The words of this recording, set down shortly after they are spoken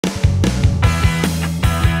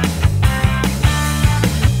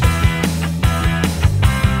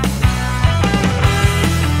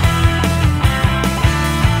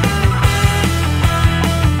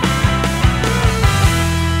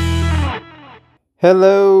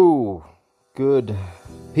Hello, good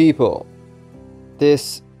people.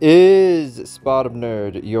 This is Spot of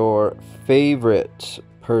Nerd, your favorite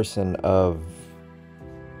person of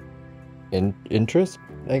interest,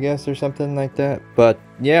 I guess, or something like that. But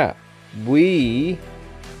yeah, we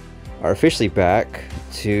are officially back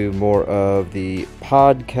to more of the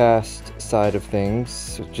podcast side of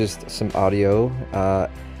things, just some audio.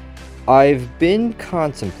 I've been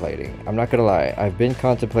contemplating, I'm not gonna lie, I've been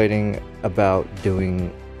contemplating about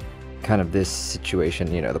doing kind of this situation,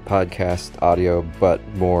 the podcast audio, but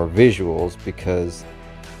more visuals, because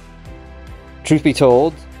truth be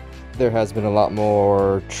told, there has been a lot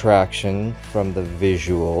more traction from the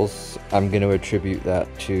visuals. I'm going to attribute that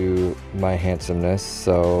to my handsomeness,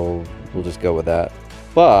 so we'll just go with that.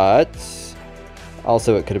 But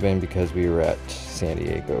also it could have been because we were at San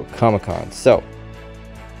Diego Comic-Con. So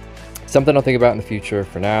something I'll think about in the future.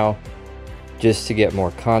 For now, just to get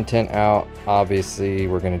more content out, obviously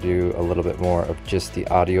we're going to do a little bit more of just the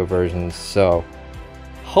audio versions. So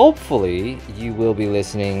hopefully you will be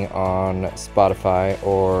listening on Spotify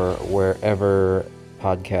or wherever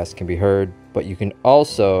podcasts can be heard, but you can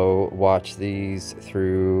also watch these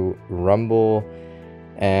through Rumble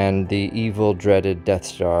and the evil dreaded Death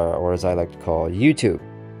Star, or as I like to call YouTube.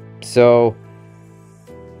 So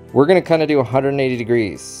we're going to kind of do 180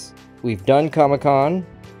 degrees. We've done Comic-Con.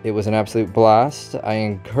 It was an absolute blast. I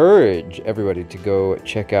encourage everybody to go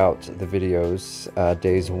check out the videos,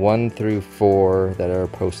 days 1 through 4 that are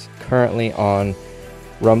posted currently on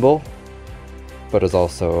Rumble, but is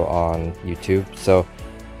also on YouTube. So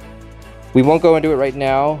we won't go into it right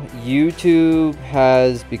now. YouTube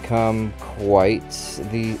has become quite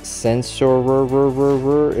the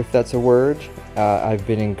censorer, if that's a word. I've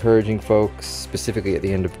been encouraging folks, specifically at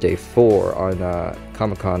the end of day 4 on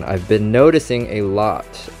Comic-Con, I've been noticing a lot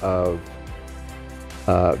of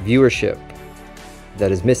viewership that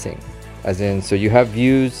is missing. As in, so you have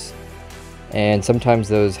views, and sometimes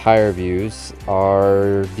those higher views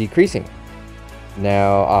are decreasing.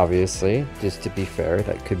 Now, obviously, just to be fair,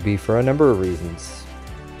 that could be for a number of reasons.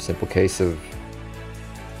 Simple case of,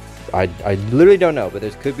 I literally don't know, but there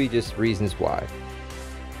could be just reasons why.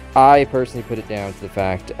 I personally put it down to the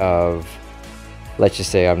fact of, let's just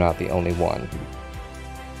say I'm not the only one.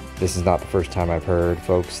 This is not the first time I've heard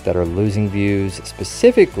folks that are losing views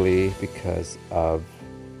specifically because of,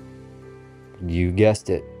 you guessed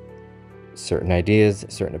it, certain ideas,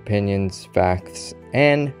 certain opinions, facts,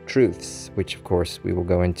 and truths, which of course we will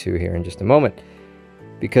go into here in just a moment.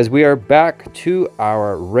 Because we are back to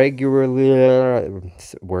our regularly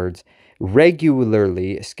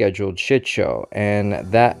scheduled shit show, and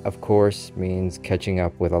that of course means catching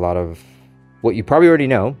up with a lot of what you probably already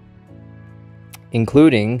know,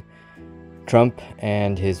 including Trump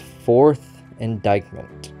and his 4th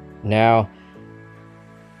indictment. Now,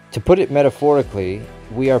 to put it metaphorically,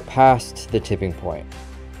 we are past the tipping point.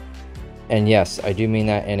 And yes, I do mean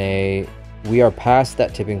that we are past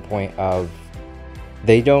that tipping point of,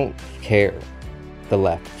 they don't care, the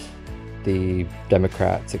left, the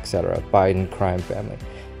Democrats, etc., Biden crime family.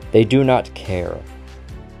 They do not care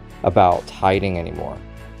about hiding anymore.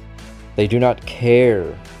 They do not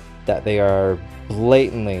care that they are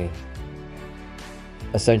blatantly,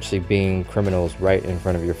 essentially being criminals right in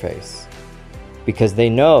front of your face. Because they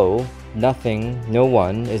know nothing, no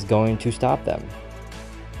one is going to stop them.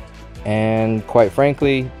 And quite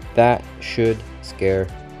frankly, that should scare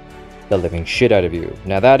the living shit out of you.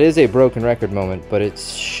 Now, that is a broken record moment, but it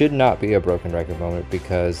should not be a broken record moment,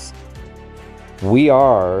 because we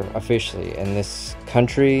are officially, in this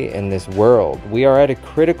country, in this world, we are at a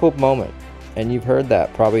critical moment. And you've heard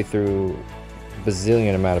that probably through a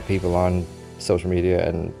bazillion amount of people on social media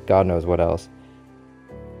and God knows what else.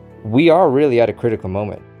 We are really at a critical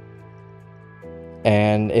moment.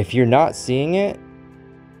 And if you're not seeing it,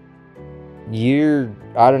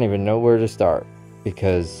 I don't even know where to start,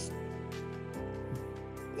 because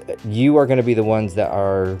you are going to be the ones that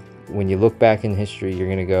are, when you look back in history, you're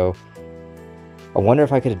going to go, I wonder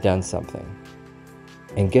if I could have done something.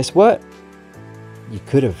 And guess what? You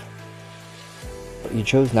could have, but you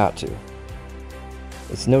chose not to.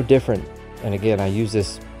 It's no different. And again, I use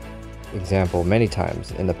this example many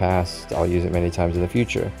times in the past. I'll use it many times in the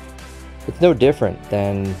future. It's no different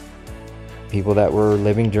than people that were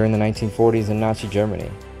living during the 1940s in Nazi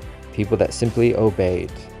Germany. People that simply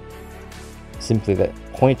obeyed. Simply that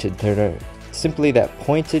pointed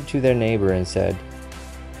to their neighbor and said,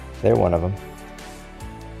 they're one of them.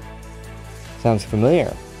 Sounds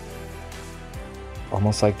familiar.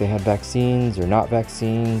 Almost like they had vaccines or not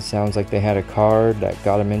vaccines. Sounds like they had a card that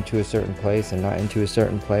got them into a certain place and not into a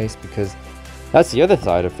certain place, because that's the other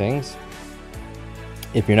side of things.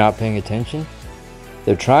 If you're not paying attention,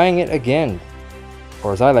 they're trying it again,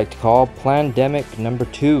 or as I like to call, Plandemic number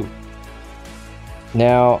 2.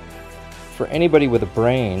 Now, for anybody with a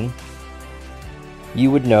brain, you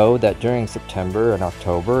would know that during September and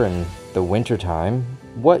October and the winter time,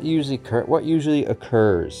 what usually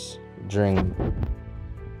occurs during...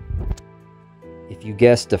 If you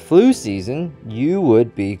guessed the flu season, you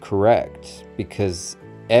would be correct, because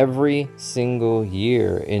every single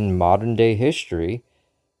year in modern day history,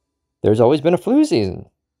 there's always been a flu season.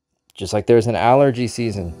 Just like there's an allergy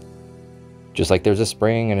season. Just like there's a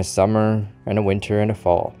spring and a summer and a winter and a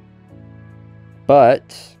fall.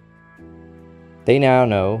 But they now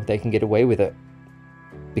know they can get away with it,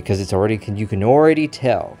 because you can already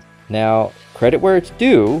tell. Now, credit where it's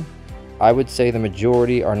due, I would say the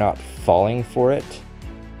majority are not falling for it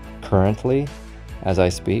currently as I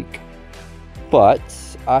speak. But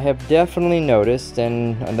I have definitely noticed,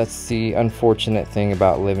 and that's the unfortunate thing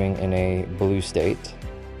about living in a blue state,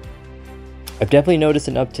 I've definitely noticed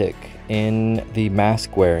an uptick in the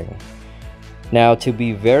mask wearing. Now, to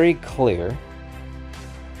be very clear,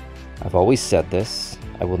 I've always said this,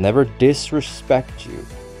 I will never disrespect you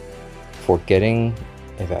for getting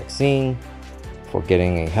a vaccine, for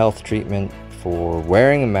getting a health treatment, for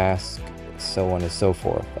wearing a mask, so on and so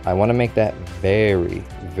forth. I want to make that very,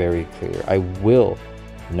 very clear. I will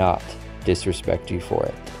not disrespect you for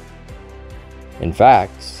it. In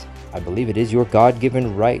fact, I believe it is your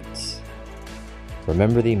God-given right.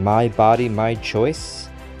 Remember the my body, my choice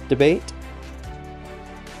debate?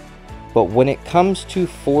 But when it comes to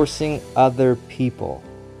forcing other people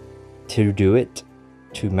to do it,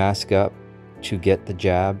 to mask up, to get the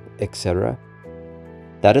jab, etc.,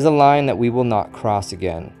 that is a line that we will not cross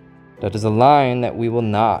again. That is a line that we will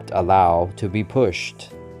not allow to be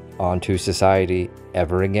pushed onto society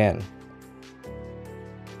ever again.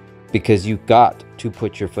 Because you've got to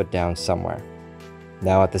put your foot down somewhere.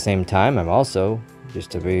 Now, at the same time, I'm also,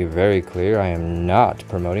 just to be very clear, I am not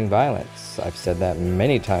promoting violence. I've said that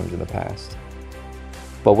many times in the past.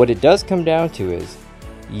 But what it does come down to is,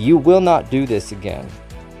 you will not do this again.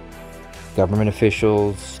 Government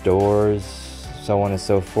officials, stores, so on and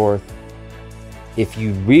so forth. If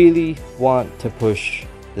you really want to push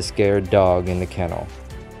the scared dog in the kennel,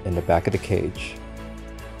 in the back of the cage,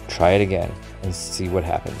 try it again and see what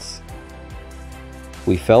happens.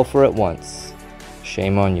 We fell for it once.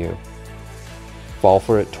 Shame on you. Fall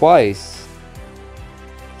for it twice.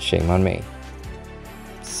 Shame on me.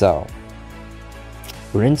 So,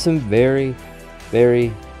 we're in some very,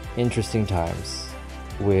 very interesting times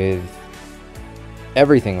with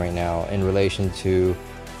everything right now in relation to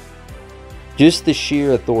just the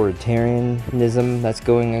sheer authoritarianism that's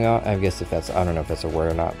going on. I guess I don't know if that's a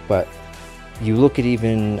word or not, but you look at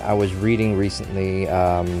I was reading recently,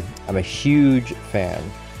 I'm a huge fan,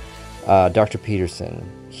 Dr. Peterson.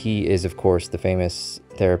 He is, of course, the famous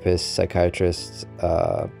therapist, psychiatrist,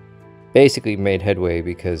 basically made headway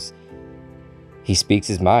because he speaks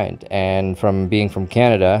his mind. And from being from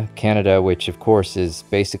Canada, which of course is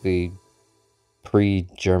basically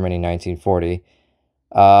pre-Germany 1940,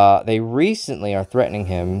 they recently are threatening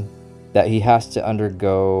him that he has to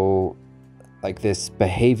undergo like this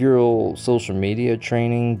behavioral social media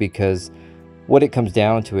training, because what it comes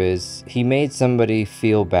down to is he made somebody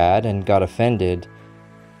feel bad and got offended,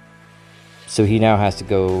 so he now has to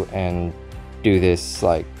go and do this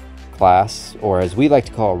like class, or as we like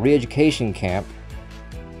to call, re-education camp,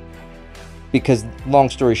 because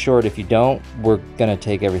long story short, if you don't, we're gonna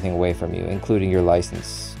take everything away from you, including your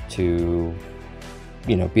license to,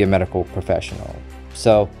 you know, be a medical professional.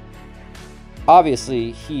 So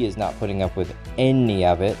obviously he is not putting up with any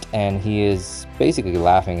of it, and he is basically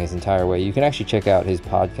laughing his entire way. You can actually check out his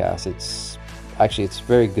podcast. It's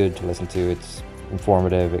very good to listen to. It's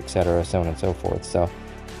informative, etc., so on and so forth. So,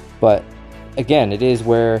 but again, it is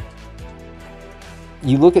where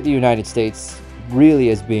you look at the United States really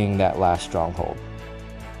as being that last stronghold.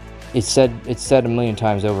 It's said a million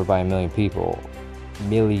times over by a million people,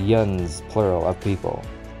 millions plural of people.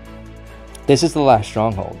 This is the last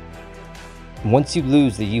stronghold. Once you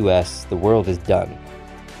lose the US, the world is done.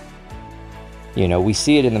 You know, we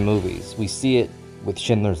see it in the movies. We see it with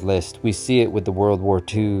Schindler's List. We see it with the World War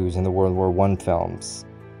IIs and the World War I films.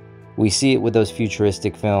 We see it with those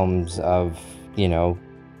futuristic films of, you know,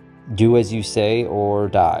 do as you say or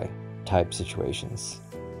die type situations.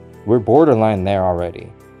 We're borderline there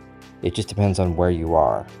already. It just depends on where you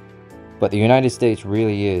are. But the United States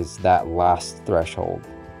really is that last threshold.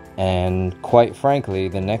 And quite frankly,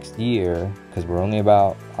 the next year, because we're only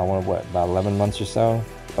about 11 months or so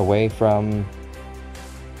away from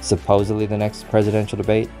supposedly the next presidential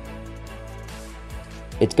debate,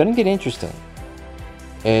 it's going to get interesting.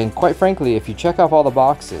 And quite frankly, if you check off all the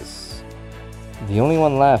boxes, the only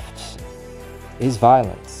one left is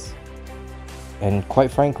violence. And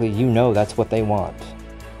quite frankly, you know that's what they want.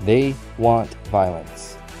 They want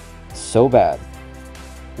violence so bad,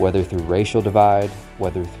 whether through racial divide,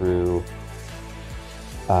 whether through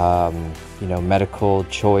medical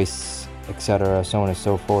choice, etc., so on and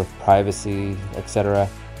so forth, privacy, etc.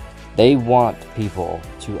 They want people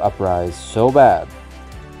to uprise so bad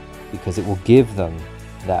because it will give them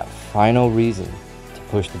that final reason to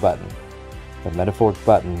push the button, the metaphoric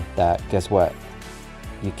button that, guess what,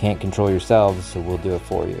 you can't control yourselves, so we'll do it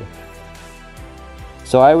for you.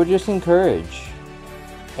 So I would just encourage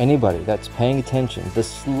anybody that's paying attention, the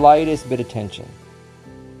slightest bit of attention.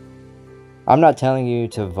 I'm not telling you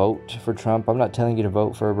to vote for Trump. I'm not telling you to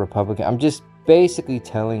vote for a Republican. I'm just basically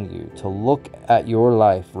telling you to look at your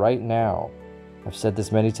life right now. I've said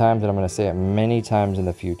this many times, and I'm going to say it many times in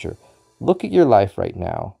the future. Look at your life right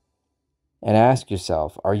now and ask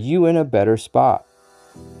yourself, are you in a better spot?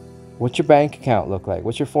 What's your bank account look like?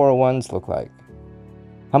 What's your 401s look like?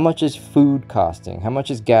 How much is food costing? How much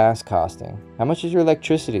is gas costing? How much is your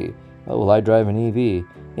electricity? Oh, well, I drive an EV.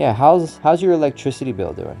 Yeah, how's your electricity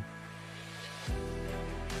bill doing?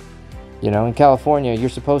 You know, in California, you're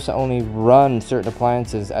supposed to only run certain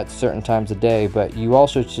appliances at certain times a day, but you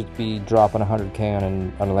also should be dropping 100K on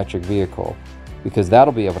an electric vehicle, because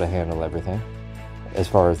that'll be able to handle everything as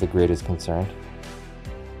far as the grid is concerned.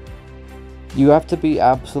 You have to be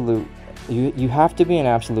you have to be an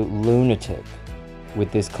absolute lunatic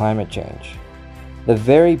with this climate change. The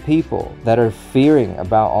very people that are fearing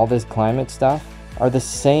about all this climate stuff are the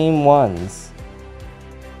same ones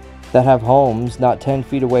that have homes not 10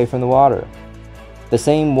 feet away from the water. The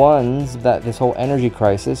same ones that this whole energy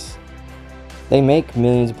crisis, they make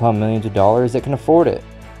millions upon millions of dollars that can afford it.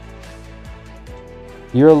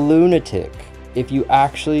 You're a lunatic if you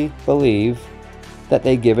actually believe that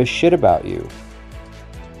they give a shit about you.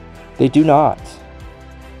 They do not.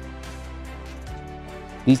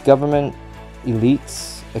 These government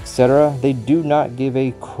elites, etc., they do not give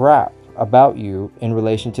a crap about you in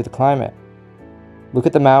relation to the climate. Look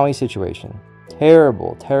at the Maui situation.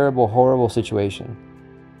 Terrible, terrible, horrible situation.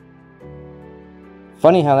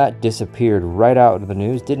 Funny how that disappeared right out of the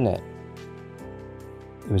news, didn't it?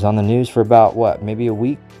 It was on the news for about, what, maybe a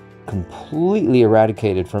week? Completely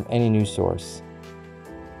eradicated from any news source.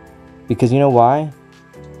 Because you know why?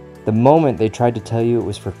 The moment they tried to tell you it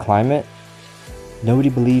was for climate, nobody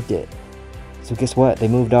believed it. So guess what? They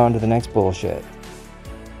moved on to the next bullshit.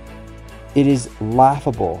 It is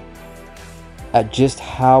laughable at just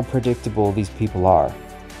how predictable these people are.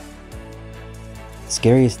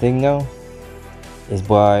 Scariest thing though is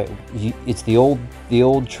it's the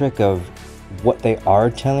old trick of what they are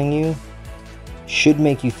telling you should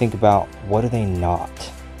make you think about, what are they not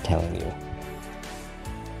telling you?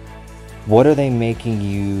 What are they making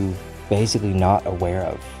you basically not aware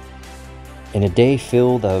of? In a day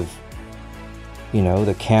filled of, you know,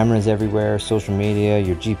 the cameras everywhere, social media,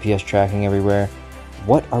 your GPS tracking everywhere,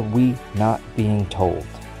 what are we not being told?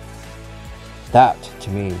 That, to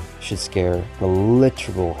me, should scare the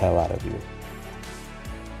literal hell out of you.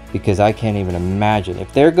 Because I can't even imagine.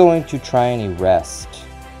 If they're going to try and arrest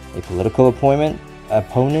a political opponent,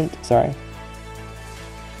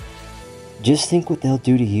 just think what they'll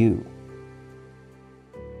do to you.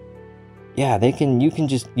 Yeah, you can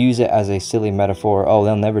just use it as a silly metaphor. Oh,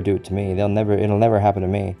 they'll never do it to me. It'll never happen to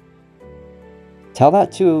me. Tell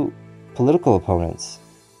that to political opponents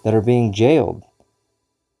that are being jailed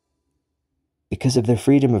because of their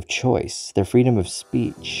freedom of choice, their freedom of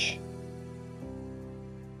speech.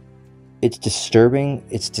 It's disturbing,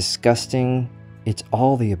 it's disgusting, it's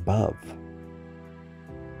all the above.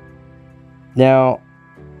 Now,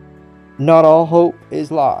 not all hope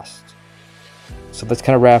is lost. So let's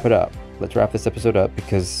kind of wrap it up. Let's wrap this episode up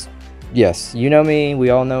because, yes, you know me,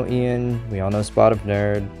 we all know Ian, we all know Spot of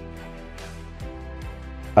Nerd.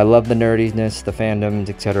 I love the nerdiness, the fandoms,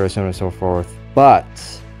 etc., so on and so forth. But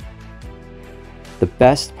the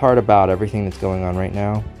best part about everything that's going on right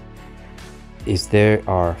now is there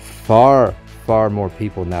are far, far more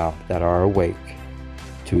people now that are awake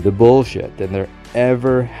to the bullshit than there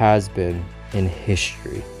ever has been in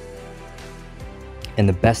history. And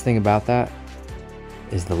the best thing about that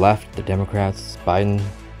is the left, the Democrats, Biden,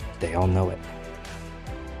 they all know it.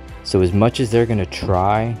 So as much as they're going to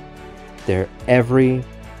try, they're every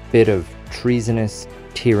bit of treasonous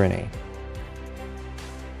tyranny.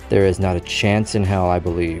 There is not a chance in hell, I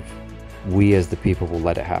believe, we as the people will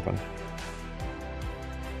let it happen.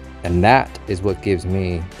 And that is what gives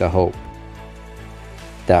me the hope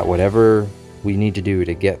that whatever we need to do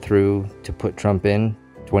to get through to put Trump in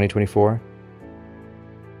 2024,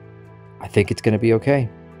 I think it's going to be okay.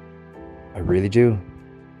 I really do.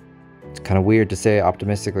 It's kind of weird to say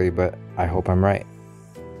optimistically, but I hope I'm right.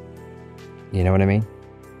 You know what I mean?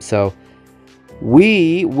 So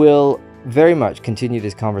we will very much continue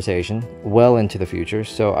this conversation well into the future.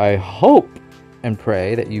 So I hope and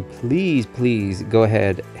pray that you please go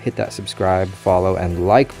ahead, hit that subscribe, follow, and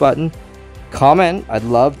like button. Comment. I'd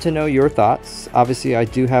love to know your thoughts. Obviously, I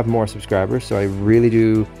do have more subscribers, so I really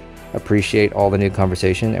do appreciate all the new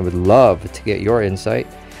conversation and would love to get your insight,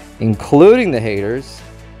 including the haters.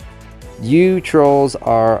 You trolls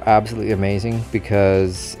are absolutely amazing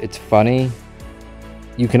because it's funny.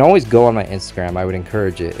 You can always go on my Instagram. I would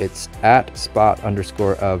encourage it. It's at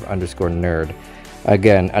 @spot_of_nerd.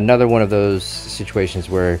 Again, another one of those situations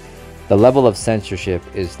where the level of censorship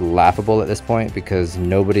is laughable at this point because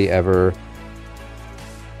nobody ever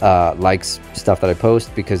likes stuff that I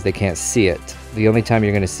post because they can't see it. The only time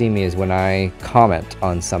you're going to see me is when I comment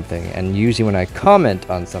on something, and usually when I comment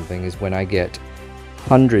on something is when I get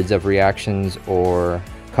hundreds of reactions or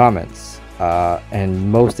comments,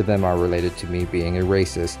 and most of them are related to me being a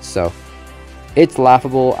racist. So it's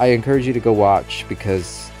laughable. I encourage you to go watch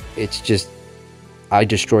because it's just, I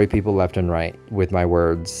destroy people left and right with my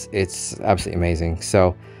words. It's absolutely amazing.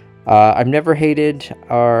 So I've never hated,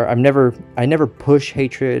 or I never push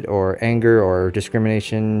hatred or anger or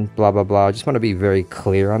discrimination, blah blah blah. I just want to be very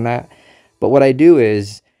clear on that. But what I do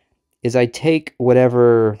is I take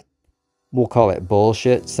whatever, we'll call it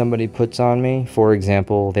bullshit, somebody puts on me. For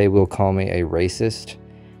example, they will call me a racist,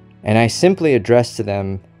 and I simply address to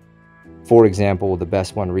them, for example, the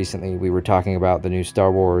best one recently, we were talking about the new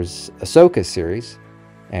Star Wars Ahsoka series,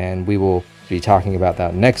 and we will be talking about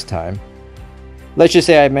that next time. Let's just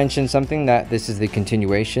say I mentioned something that this is the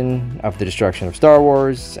continuation of the destruction of Star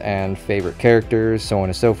Wars and favorite characters, so on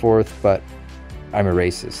and so forth, but I'm a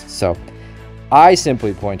racist. So I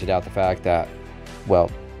simply pointed out the fact that,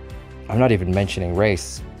 well, I'm not even mentioning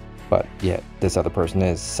race, but yet this other person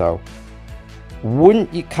is. So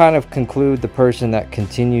wouldn't you kind of conclude the person that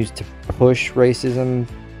continues to push racism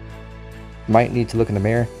might need to look in the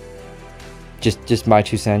mirror? Just my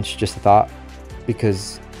 2 cents, just a thought,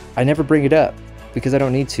 because I never bring it up because I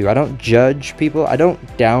don't need to. I don't judge people. I don't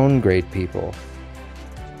downgrade people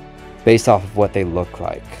based off of what they look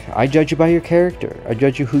like. I judge you by your character. I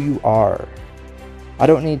judge you who you are. I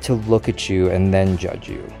don't need to look at you and then judge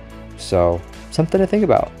you. So something to think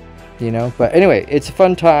about, you know. But anyway, it's a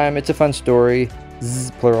fun time. It's a fun story,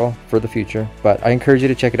 plural, for the future. But I encourage you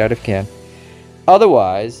to check it out if you can.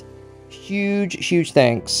 Otherwise, huge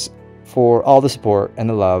thanks for all the support and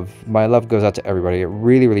the love. My love goes out to everybody. It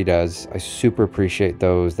really does. I super appreciate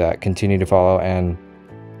those that continue to follow. And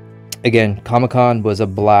again, Comic-Con was a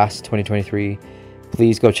blast 2023.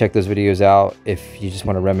 Please go check those videos out if you just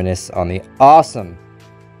want to reminisce on the awesome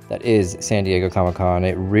that is San Diego Comic-Con.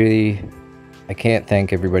 It really, I can't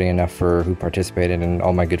thank everybody enough for who participated and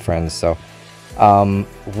all my good friends. So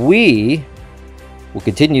we will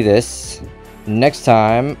continue this next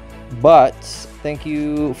time, but thank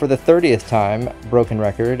you for the 30th time, broken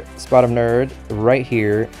record, Spot of Nerd, right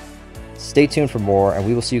here. Stay tuned for more, and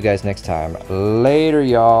we will see you guys next time. Later,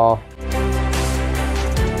 y'all.